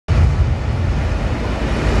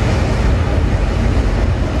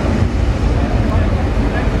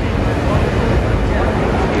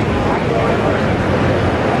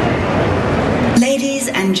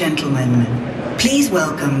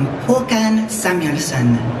welcome Håkan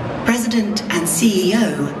Samuelsson, President and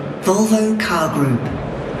CEO, Volvo Car Group.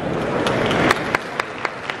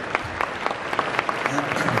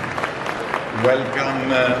 Welcome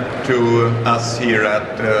to us here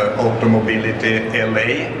at Automobility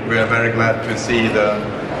LA. We are very glad to see the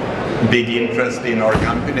big interest in our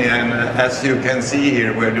company, and as you can see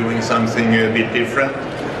here, we're doing something a bit different.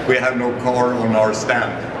 We have no car on our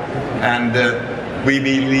stand, and we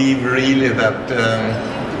believe really that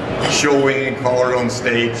showing a car on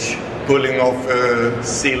stage, pulling off a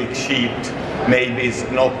silk sheet, maybe is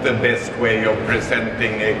not the best way of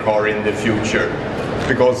presenting a car in the future.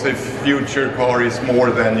 Because a future car is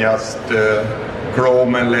more than just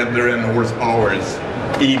chrome and leather and horsepowers.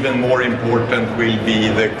 Even more important will be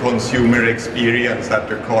the consumer experience that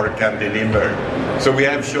the car can deliver. So we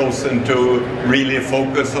have chosen to really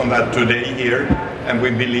focus on that today here, and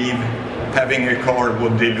we believe having a car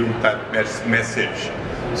would dilute that message.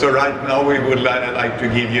 So right now we would like to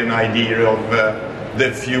give you an idea of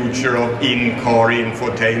the future of in-car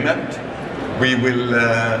infotainment. We will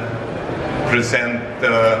present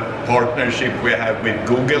the partnership we have with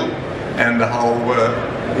Google and how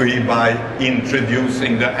we, by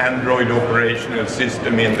introducing the Android operational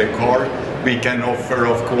system in the car, we can offer,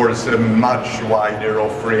 of course, a much wider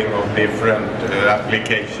offering of different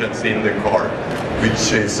applications in the car,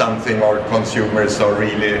 which is something our consumers are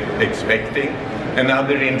really expecting.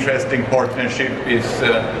 Another interesting partnership is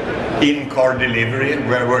in-car delivery.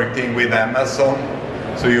 We're working with Amazon,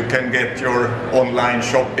 so you can get your online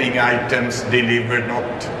shopping items delivered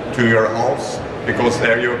not to your house, because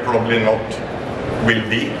there you probably not will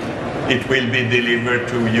be. It will be delivered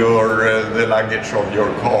to the luggage of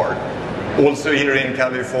your car. Also here in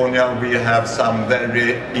California we have some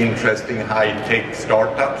very interesting high-tech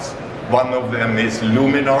startups. One of them is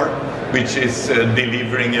Luminar, which is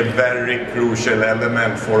delivering a very crucial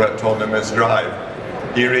element for autonomous drive.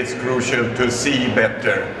 Here it's crucial to see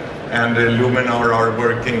better. And Luminar are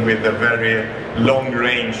working with a very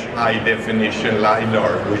long-range, high-definition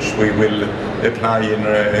LiDAR, which we will apply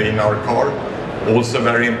in our car. Also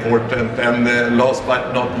very important. And last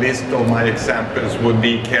but not least of my examples would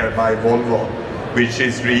be Care by Volvo, which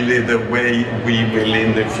is really the way we will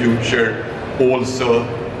in the future also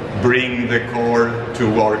bring the car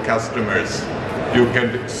to our customers. You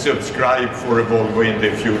can subscribe for a Volvo in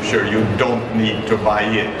the future. You don't need to buy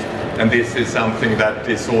it. And this is something that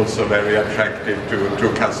is also very attractive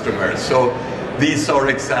to customers. So these are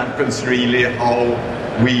examples really how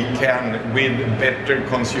we can, with better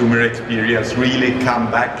consumer experience, really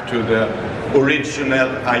come back to the original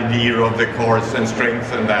idea of the cars and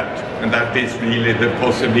strengthen that. And that is really the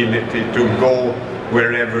possibility to go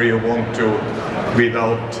wherever you want to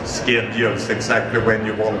without schedules exactly when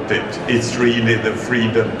you want it. It's really the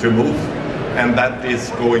freedom to move. And that is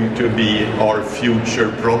going to be our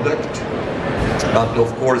future product. But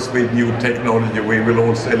of course, with new technology, we will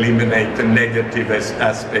also eliminate the negative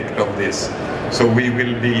aspect of this. So we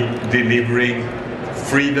will be delivering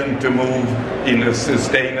freedom to move in a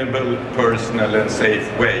sustainable, personal and safe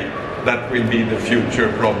way. That will be the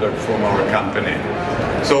future product from our company.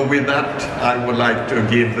 So with that, I would like to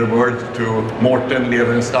give the word to Morten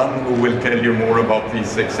Levenstam, who will tell you more about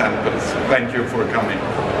these examples. Thank you for coming.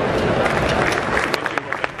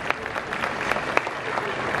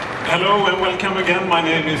 Hello and welcome again. My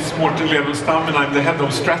name is Morten Levenstam and I'm the head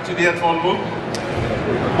of strategy at Volvo.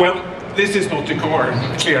 Well, this is not a car,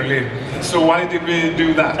 clearly. So why did we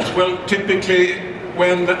do that? Well, typically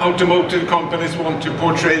when the automotive companies want to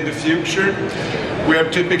portray the future, we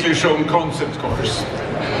have typically shown concept cars.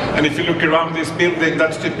 And if you look around this building,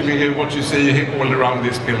 that's typically what you see all around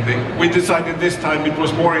this building. We decided this time it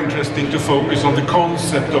was more interesting to focus on the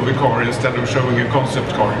concept of a car instead of showing a concept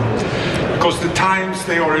car. Because the times,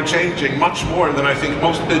 they are changing much more than I think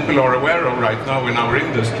most people are aware of right now in our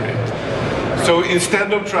industry. So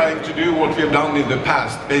instead of trying to do what we have done in the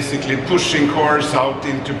past, basically pushing cars out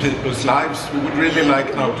into people's lives, we would really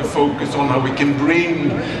like now to focus on how we can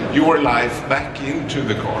bring your life back into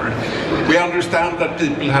the car. We understand that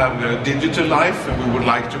people have a digital life and we would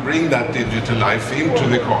like to bring that digital life into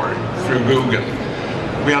the car through Google.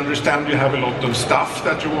 We understand you have a lot of stuff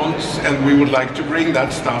that you want and we would like to bring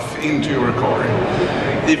that stuff into your car.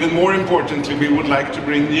 Even more importantly, we would like to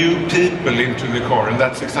bring new people into the car, and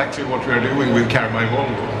that's exactly what we are doing with Care by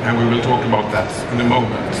Volvo, and we will talk about that in a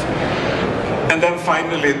moment. And then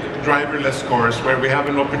finally, driverless cars, where we have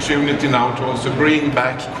an opportunity now to also bring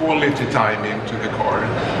back quality time into the car.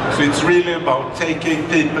 So it's really about taking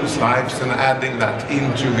people's lives and adding that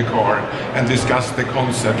into the car and discuss the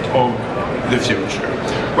concept of the future?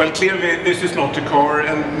 Well, clearly this is not a car,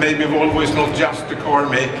 and maybe Volvo is not just a car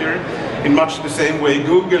maker. In much the same way,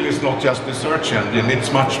 Google is not just a search engine,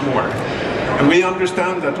 it's much more. And we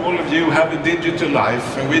understand that all of you have a digital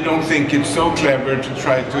life, and we don't think it's so clever to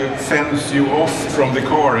try to fence you off from the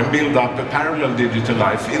car and build up a parallel digital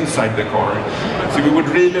life inside the car. So we would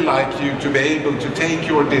really like you to be able to take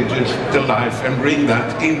your digital life and bring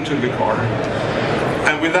that into the car.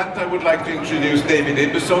 And with that, I would like to introduce David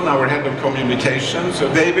Ibbison, our head of communications.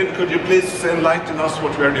 So David, could you please enlighten us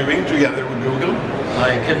what we are doing together with Google?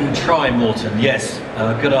 I can try, Morten. Yes.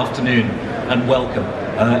 Good afternoon and welcome.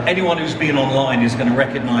 Anyone who's been online is going to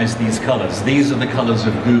recognize these colors. These are the colors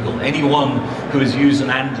of Google. Anyone who has used an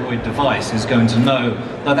Android device is going to know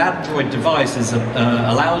that Android device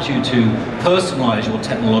allows you to personalize your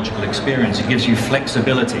technological experience. It gives you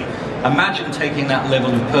flexibility. Imagine taking that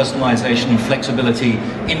level of personalization and flexibility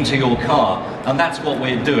into your car, and that's what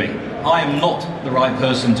we're doing. I am not the right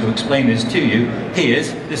person to explain this to you. He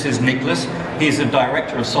is. This is Nicholas. He's the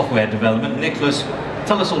Director of Software Development. Nicholas,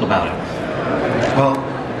 tell us all about it. Well,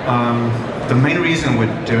 the main reason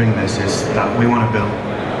we're doing this is that we want to build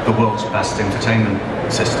the world's best entertainment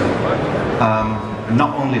system.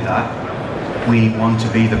 Not only that, we want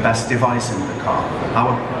to be the best device in the car.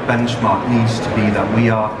 Our benchmark needs to be that we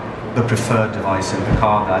are the preferred device in the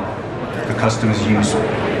car that the customers use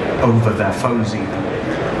over their phones even.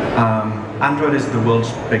 Android is the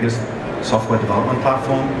world's biggest software development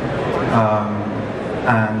platform,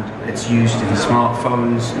 and it's used in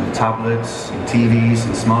smartphones, in tablets, in TVs,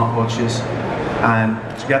 in smartwatches. And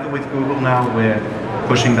together with Google now, we're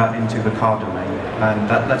pushing that into the car domain. And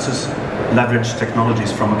that lets us leverage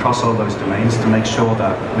technologies from across all those domains to make sure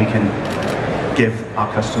that we can give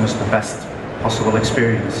our customers the best possible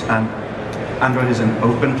experience. And Android is an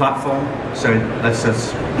open platform, so it lets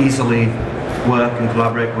us easily work and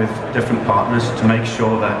collaborate with different partners to make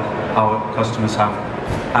sure that our customers have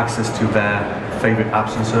access to their favorite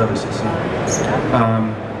apps and services.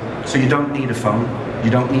 So you don't need a phone,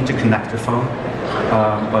 you don't need to connect a phone,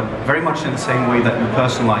 but very much in the same way that you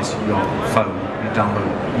personalize your phone, you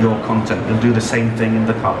download your content, you'll do the same thing in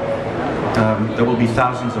the car. There will be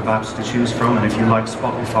thousands of apps to choose from, and if you like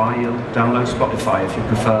Spotify, you'll download Spotify. If you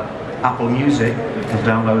prefer Apple Music, you'll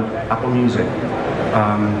download Apple Music.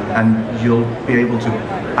 And you'll be able to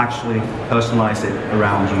actually personalize it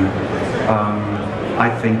around you. I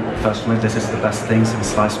think personally this is the best thing since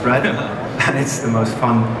sliced bread, and it's the most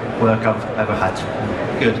fun work I've ever had.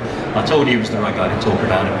 Good. I told you he was the right guy to talk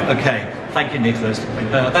about it. Okay, thank you, Nicholas.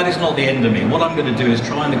 That is not the end of me. What I'm going to do is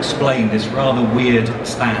try and explain this rather weird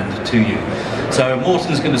stand to you. So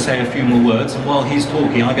Morten's going to say a few more words, and while he's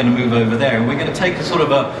talking, I'm going to move over there, and we're going to take a sort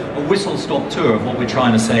of a whistle-stop tour of what we're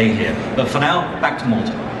trying to say here. But for now, back to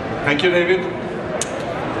Morten. Thank you, David.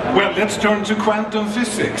 Well, let's turn to quantum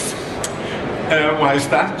physics. Why is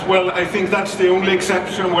that? Well, I think that's the only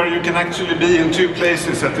exception where you can actually be in two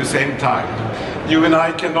places at the same time. You and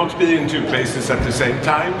I cannot be in two places at the same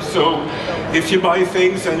time, so if you buy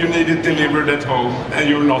things and you need it delivered at home and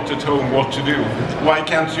you're not at home, what to do? Why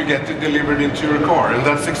can't you get it delivered into your car? And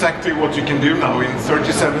that's exactly what you can do now in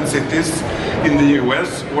 37 cities in the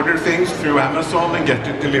US. Order things through Amazon and get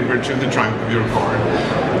it delivered to the trunk of your car.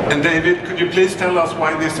 And David, could you please tell us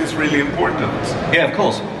why this is really important? Yeah, of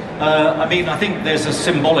course. I mean, I think there's a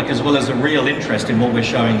symbolic as well as a real interest in what we're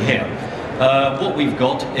showing here. What we've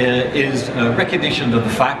got is recognition of the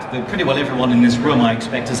fact that pretty well everyone in this room, I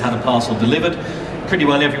expect, has had a parcel delivered. Pretty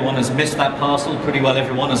well everyone has missed that parcel. Pretty well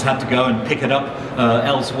everyone has had to go and pick it up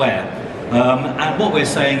elsewhere. And what we're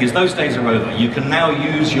saying is those days are over. You can now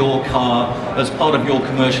use your car as part of your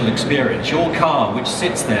commercial experience. Your car, which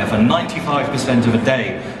sits there for 95% of a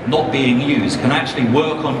day not being used, can actually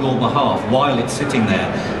work on your behalf while it's sitting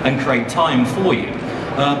there and create time for you.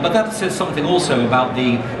 But that says something also about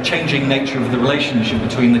the changing nature of the relationship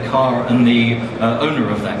between the car and the owner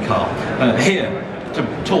of that car. Here,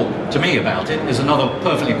 to talk to me about it, is another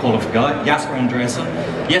perfectly qualified guy, Jesper Andreasen.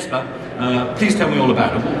 Jesper, please tell me all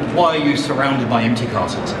about it. Why are you surrounded by empty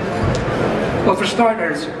castles? Well, for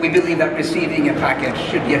starters, we believe that receiving a package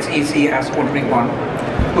should be as easy as ordering one,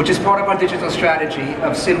 which is part of our digital strategy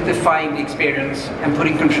of simplifying the experience and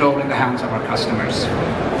putting control in the hands of our customers.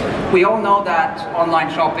 We all know that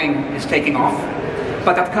online shopping is taking off,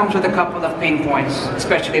 but that comes with a couple of pain points,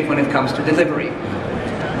 especially when it comes to delivery.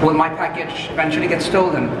 Will my package eventually get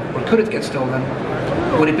stolen, or could it get stolen?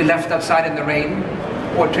 Would it be left outside in the rain?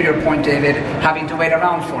 Or, to your point, David, having to wait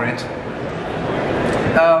around for it?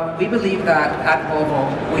 We believe that at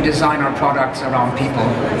Volvo, we design our products around people.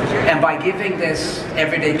 And by giving this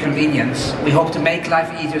everyday convenience, we hope to make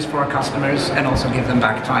life easier for our customers and also give them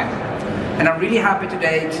back time. And I'm really happy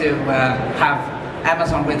today to have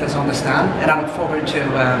Amazon with us on the stand, and I look forward to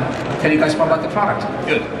tell you guys more about the product.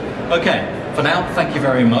 Good. Okay, for now, thank you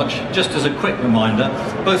very much. Just as a quick reminder,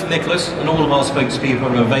 both Nicholas and all of our spokespeople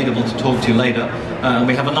are available to talk to you later, and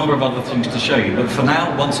we have a number of other things to show you. But for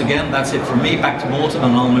now, once again, that's it from me. Back to Morten,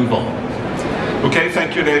 and I'll move on. Okay,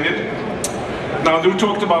 thank you, David. Now, we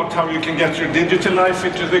talked about how you can get your digital life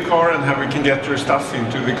into the car and how you can get your stuff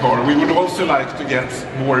into the car. We would also like to get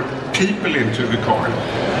more people into the car.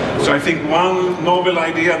 So I think one novel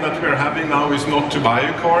idea that we're having now is not to buy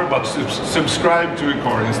a car, but subscribe to a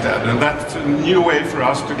car instead. And that's a new way for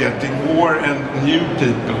us to getting more and new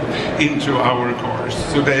people into our cars.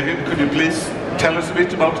 So David, could you please tell us a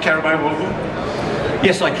bit about Care by Volvo?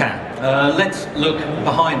 Yes, I can. Let's look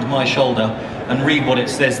behind my shoulder and read what it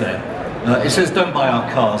says there. It says, don't buy our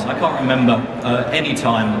cars. I can't remember any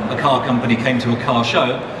time a car company came to a car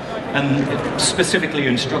show and specifically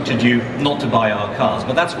instructed you not to buy our cars,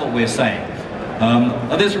 but that's what we're saying.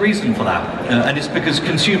 There's a reason for that, and it's because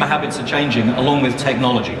consumer habits are changing along with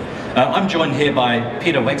technology. I'm joined here by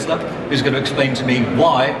Peter Wexler, who's going to explain to me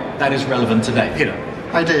why that is relevant today. Peter.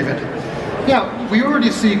 Hi, David. Yeah, we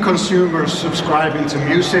already see consumers subscribing to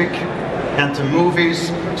music and to movies,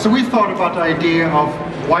 so we thought about the idea of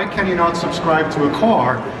why can you not subscribe to a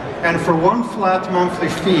car? And for one flat monthly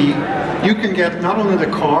fee, you can get not only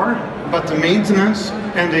the car, but the maintenance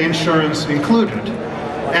and the insurance included.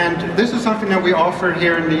 And this is something that we offer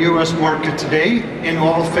here in the US market today in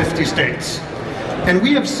all 50 states. And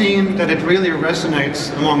we have seen that it really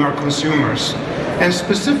resonates among our consumers. And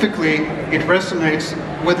specifically, it resonates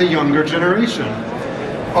with the younger generation.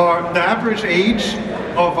 The average age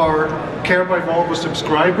of our Care by Volvo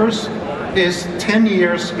subscribers is 10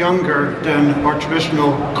 years younger than our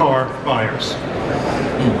traditional car buyers.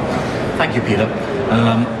 Thank you, Peter.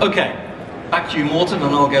 Okay, back to you, Morten,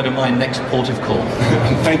 and I'll go to my next port of call.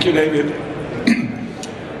 Thank you, David.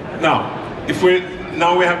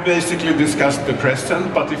 Now we have basically discussed the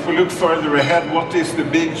present, but if we look further ahead, what is the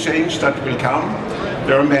big change that will come?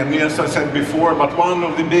 There are many, as I said before, but one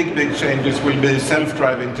of the big changes will be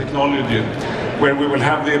self-driving technology, where we will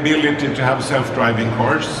have the ability to have self-driving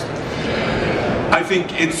cars. I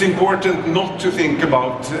think it's important not to think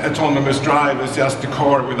about autonomous drive as just a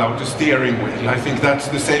car without a steering wheel. I think that's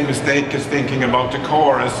the same mistake as thinking about a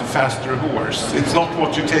car as a faster horse. It's not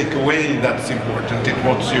what you take away that's important, it's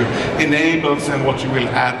what you enables and what you will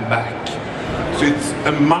add back. So it's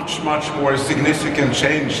a much more significant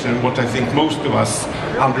change than what I think most of us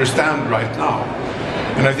understand right now.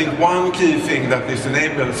 And I think one key thing that this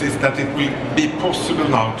enables is that it will be possible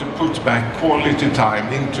now to put back quality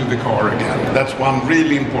time into the car again. That's one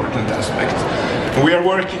really important aspect. And we are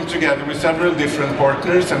working together with several different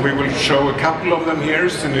partners, and we will show a couple of them here.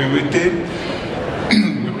 Zenuity.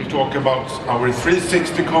 We will talk about our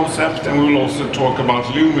 360 concept, and we will also talk about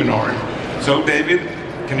Luminar. So David,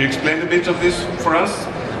 can you explain a bit of this for us?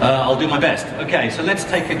 I'll do my best. Okay, so let's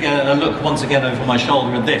take a look once again over my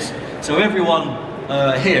shoulder at this. So everyone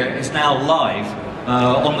here is now live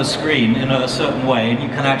on the screen in a certain way, and you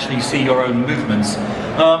can actually see your own movements.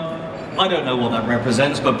 I don't know what that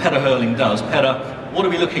represents, but Petter Hurling does. Petter, what are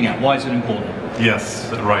we looking at? Why is it important? Yes,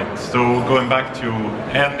 right. So going back to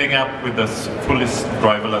ending up with a fully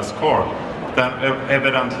driverless car, then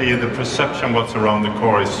evidently the perception what's around the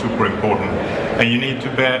car is super important. And you need to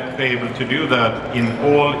be able to do that in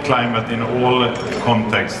all climate, in all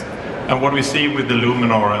contexts. And what we see with the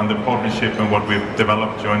Luminar and the partnership and what we've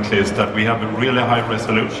developed jointly is that we have a really high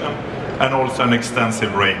resolution and also an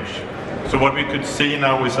extensive range. So what we could see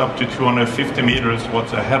now is up to 250 meters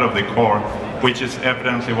what's ahead of the car, which is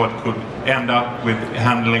evidently what could end up with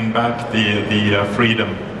handling back the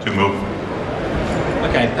freedom to move.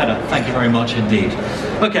 Okay, Petter, thank you very much indeed.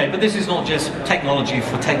 Okay, but this is not just technology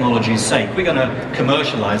for technology's sake. We're going to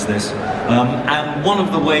commercialize this. And one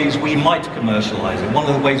of the ways we might commercialize it, one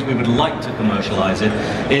of the ways we would like to commercialize it,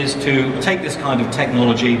 is to take this kind of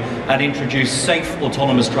technology and introduce safe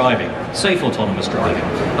autonomous driving. Safe autonomous driving.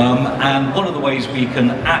 And one of the ways we can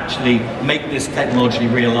actually make this technology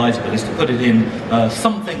realizable is to put it in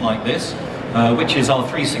something like this, which is our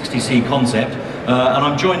 360C concept. And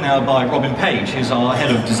I'm joined now by Robin Page, who's our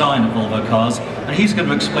head of design at Volvo Cars, and he's going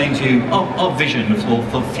to explain to you our vision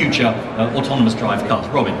for future autonomous drive cars.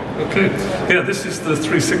 Robin. Okay, yeah, this is the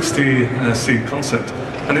 360C concept,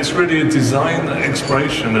 and it's really a design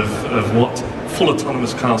exploration of what full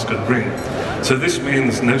autonomous cars could bring. So this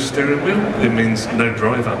means no steering wheel, it means no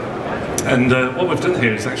driver. And what we've done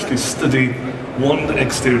here is actually study one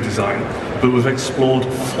exterior design, but we've explored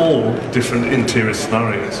 4 different interior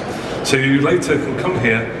scenarios. So you later can come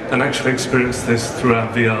here and actually experience this through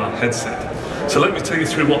our VR headset. So let me take you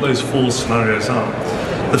through what those 4 scenarios are.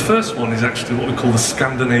 The first one is actually what we call the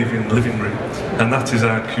Scandinavian living room, and that is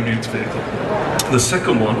our commute vehicle. The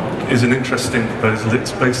second one is an interesting proposal.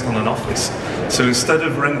 It's based on an office. So instead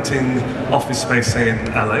of renting office space, say in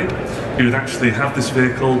LA, you would actually have this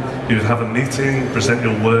vehicle, you would have a meeting, present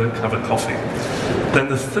your work, have a coffee. Then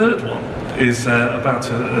the third one is about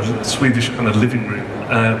a Swedish kind of living room,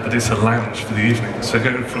 but it's a lounge for the evening. So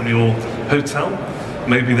going from your hotel,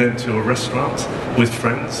 maybe then to a restaurant with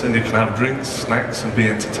friends, and you can have drinks, snacks, and be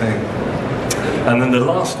entertained. And then the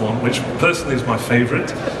last one, which personally is my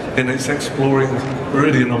favourite, and it's exploring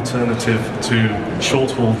really an alternative to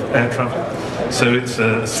short-haul air travel. So it's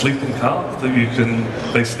a sleeping car that you can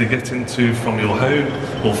basically get into from your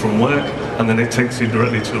home or from work, and then it takes you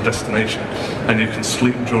directly to your destination, and you can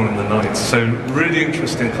sleep during the night. So really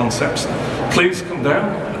interesting concepts. Please come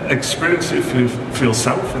down, experience it for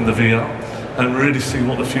yourself in the VR, and really see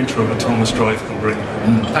what the future of autonomous drive can bring.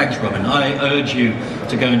 Thanks, Robin. I urge you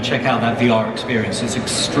to go and check out that VR experience. It's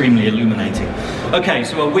extremely illuminating. Okay,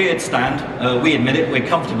 so a weird stand. We admit it, we're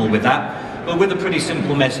comfortable with that, but with a pretty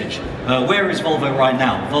simple message. Where is Volvo right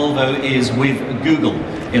now? Volvo is with Google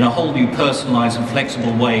in a whole new personalized and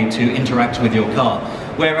flexible way to interact with your car.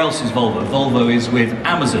 Where else is Volvo? Volvo is with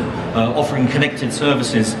Amazon, offering connected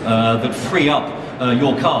services that free up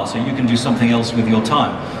your car so you can do something else with your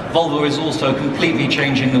time. Volvo is also completely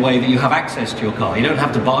changing the way that you have access to your car. You don't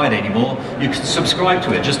have to buy it anymore. You can subscribe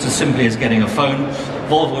to it just as simply as getting a phone.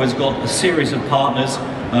 Volvo has got a series of partners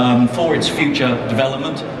for its future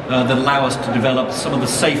development that allow us to develop some of the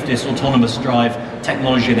safest autonomous drive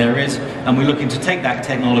technology there is, and we're looking to take that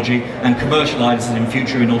technology and commercialize it in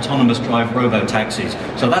future in autonomous drive robo-taxis.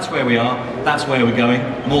 So that's where we are, that's where we're going.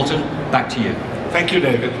 Morten, back to you. Thank you,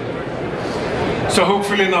 David. So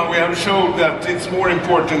hopefully now we have shown that it's more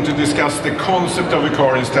important to discuss the concept of a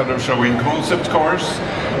car instead of showing concept cars,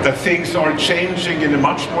 that things are changing in a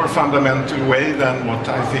much more fundamental way than what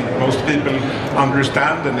I think most people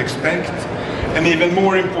understand and expect. And even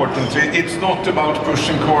more importantly, it's not about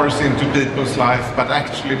pushing cars into people's life, but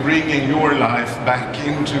actually bringing your life back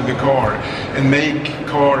into the car and make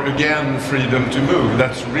car again freedom to move.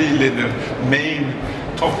 That's really the main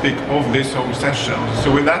topic of this whole session.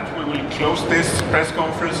 So with that, we will close this press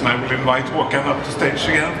conference, and I will invite Håkan up to stage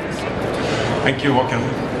again. Thank you, Håkan.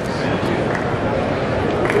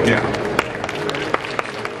 Yeah.